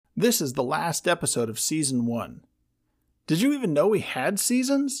This is the last episode of Season 1. Did you even know we had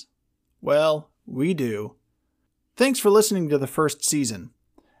seasons? Well, we do. Thanks for listening to the first season.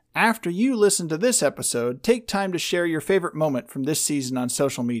 After you listen to this episode, take time to share your favorite moment from this season on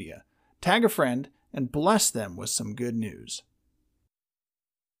social media. Tag a friend and bless them with some good news.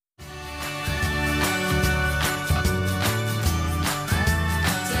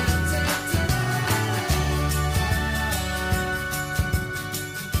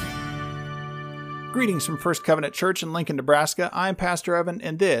 Greetings from First Covenant Church in Lincoln, Nebraska. I'm Pastor Evan,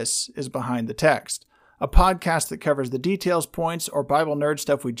 and this is Behind the Text, a podcast that covers the details, points, or Bible nerd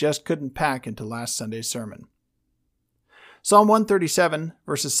stuff we just couldn't pack into last Sunday's sermon. Psalm 137,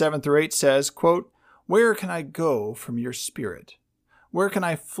 verses 7 through 8 says, quote, "Where can I go from your spirit? Where can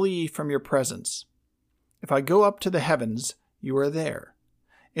I flee from your presence? If I go up to the heavens, you are there.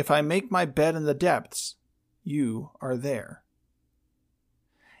 If I make my bed in the depths, you are there."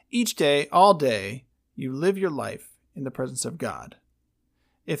 Each day, all day, you live your life in the presence of God.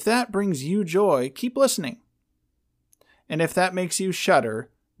 If that brings you joy, keep listening. And if that makes you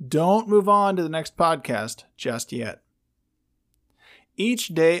shudder, don't move on to the next podcast just yet. Each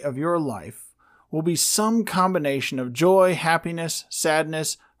day of your life will be some combination of joy, happiness,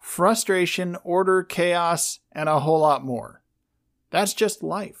 sadness, frustration, order, chaos, and a whole lot more. That's just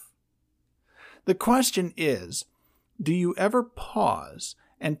life. The question is, do you ever pause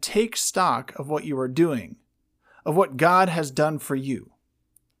and take stock of what you are doing, of what God has done for you?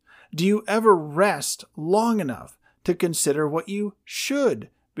 Do you ever rest long enough to consider what you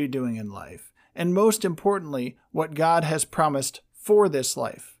should be doing in life, and most importantly, what God has promised for this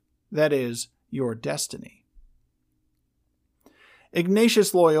life, that is, your destiny?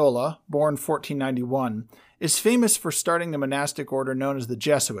 Ignatius Loyola, born 1491, is famous for starting the monastic order known as the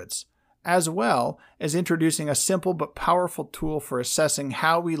Jesuits, as well as introducing a simple but powerful tool for assessing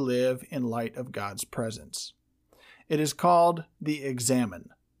how we live in light of God's presence. It is called the Examen.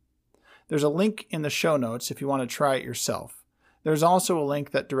 There's a link in the show notes if you want to try it yourself. There's also a link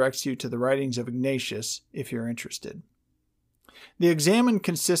that directs you to the writings of Ignatius if you're interested. The Examen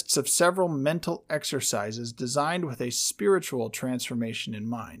consists of several mental exercises designed with a spiritual transformation in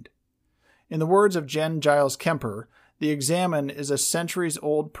mind. In the words of Jen Giles Kemper, the Examen is a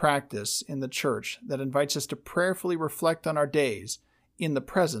centuries-old practice in the Church that invites us to prayerfully reflect on our days in the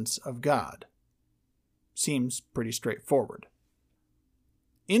presence of God. Seems pretty straightforward.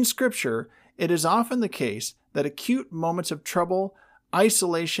 In Scripture, it is often the case that acute moments of trouble,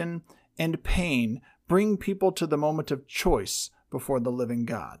 isolation, and pain bring people to the moment of choice before the living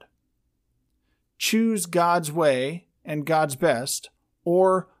God. Choose God's way and God's best,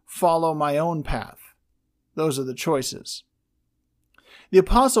 or follow my own path. Those are the choices. The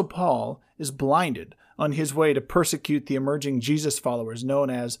Apostle Paul is blinded on his way to persecute the emerging Jesus followers known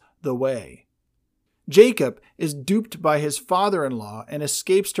as the Way. Jacob is duped by his father-in-law and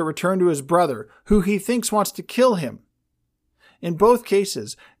escapes to return to his brother, who he thinks wants to kill him. In both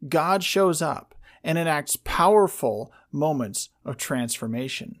cases, God shows up and enacts powerful moments of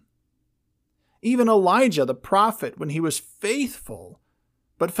transformation. Even Elijah, the prophet, when he was faithful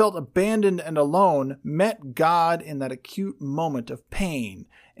but felt abandoned and alone, met God in that acute moment of pain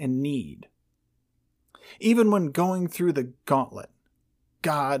and need. Even when going through the gauntlet,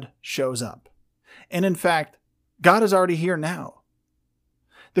 God shows up. And in fact, God is already here now.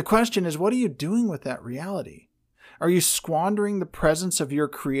 The question is, what are you doing with that reality? Are you squandering the presence of your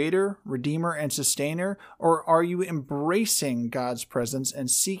Creator, Redeemer, and Sustainer, or are you embracing God's presence and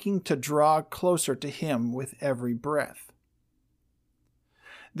seeking to draw closer to Him with every breath?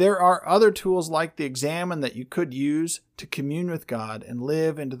 There are other tools like the Examen that you could use to commune with God and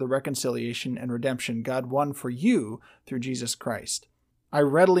live into the reconciliation and redemption God won for you through Jesus Christ. I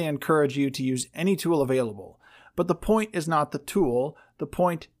readily encourage you to use any tool available, but the point is not the tool, the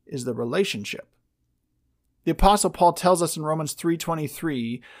point is the relationship. The Apostle Paul tells us in Romans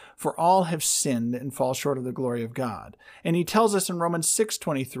 3:23, "For all have sinned and fall short of the glory of God." And he tells us in Romans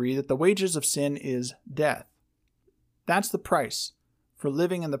 6:23 that the wages of sin is death. That's the price for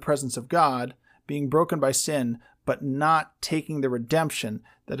living in the presence of God, being broken by sin, but not taking the redemption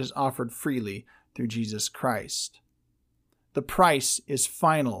that is offered freely through Jesus Christ. The price is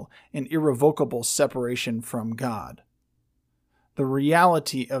final and irrevocable separation from God. The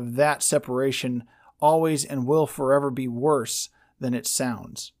reality of that separation always and will forever be worse than it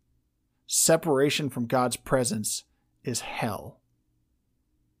sounds. Separation from God's presence is hell.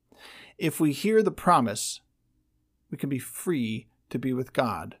 If we hear the promise, we can be free to be with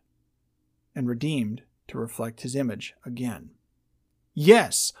God and redeemed to reflect His image again.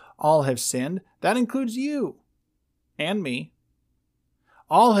 Yes, all have sinned. That includes you and me.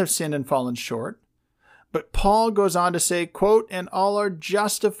 All have sinned and fallen short. But Paul goes on to say, quote, "And all are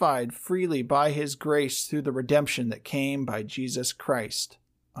justified freely by his grace through the redemption that came by Jesus Christ,"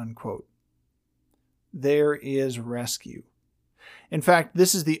 unquote. There is rescue. In fact,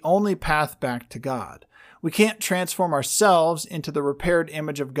 this is the only path back to God. We can't transform ourselves into the repaired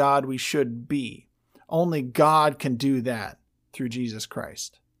image of God we should be. Only God can do that through Jesus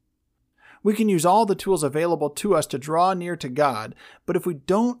Christ. We can use all the tools available to us to draw near to God, but if we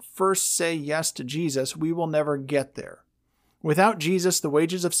don't first say yes to Jesus, we will never get there. Without Jesus, the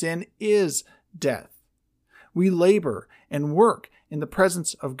wages of sin is death. We labor and work in the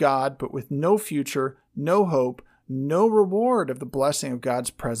presence of God, but with no future, no hope, no reward of the blessing of God's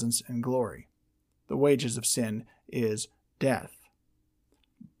presence and glory. The wages of sin is death.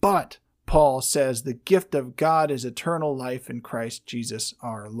 But Paul says the gift of God is eternal life in Christ Jesus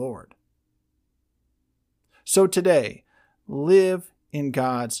our Lord. So today, live in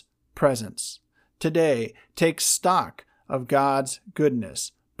God's presence. Today, take stock of God's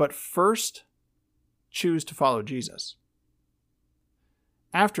goodness, but first, choose to follow Jesus.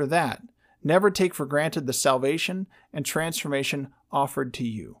 After that, never take for granted the salvation and transformation offered to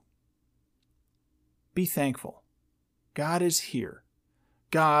you. Be thankful. God is here.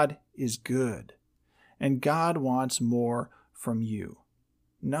 God is good. And God wants more from you.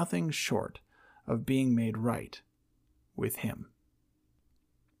 Nothing short of being made right with Him.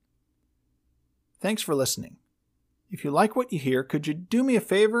 Thanks for listening. If you like what you hear, could you do me a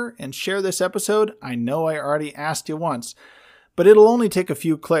favor and share this episode? I know I already asked you once, but it'll only take a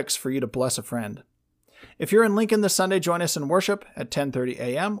few clicks for you to bless a friend. If you're in Lincoln this Sunday, join us in worship at 10:30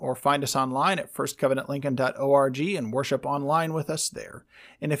 a.m. or find us online at firstcovenantlincoln.org and worship online with us there.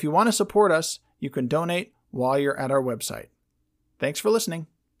 And if you want to support us, you can donate while you're at our website. Thanks for listening.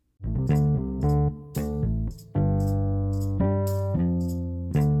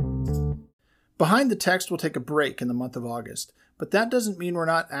 Behind the Text will take a break in the month of August, but that doesn't mean we're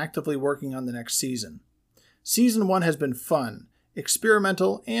not actively working on the next season. Season 1 has been fun,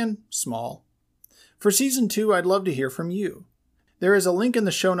 experimental, and small. For Season 2, I'd love to hear from you. There is a link in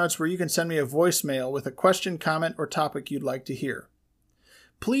the show notes where you can send me a voicemail with a question, comment, or topic you'd like to hear.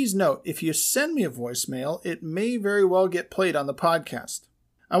 Please note, if you send me a voicemail, it may very well get played on the podcast.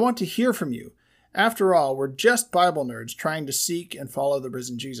 I want to hear from you. After all, we're just Bible nerds trying to seek and follow the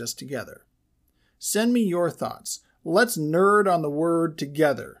risen Jesus together. Send me your thoughts. Let's nerd on the word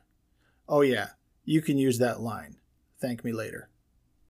together. Oh yeah, you can use that line. Thank me later.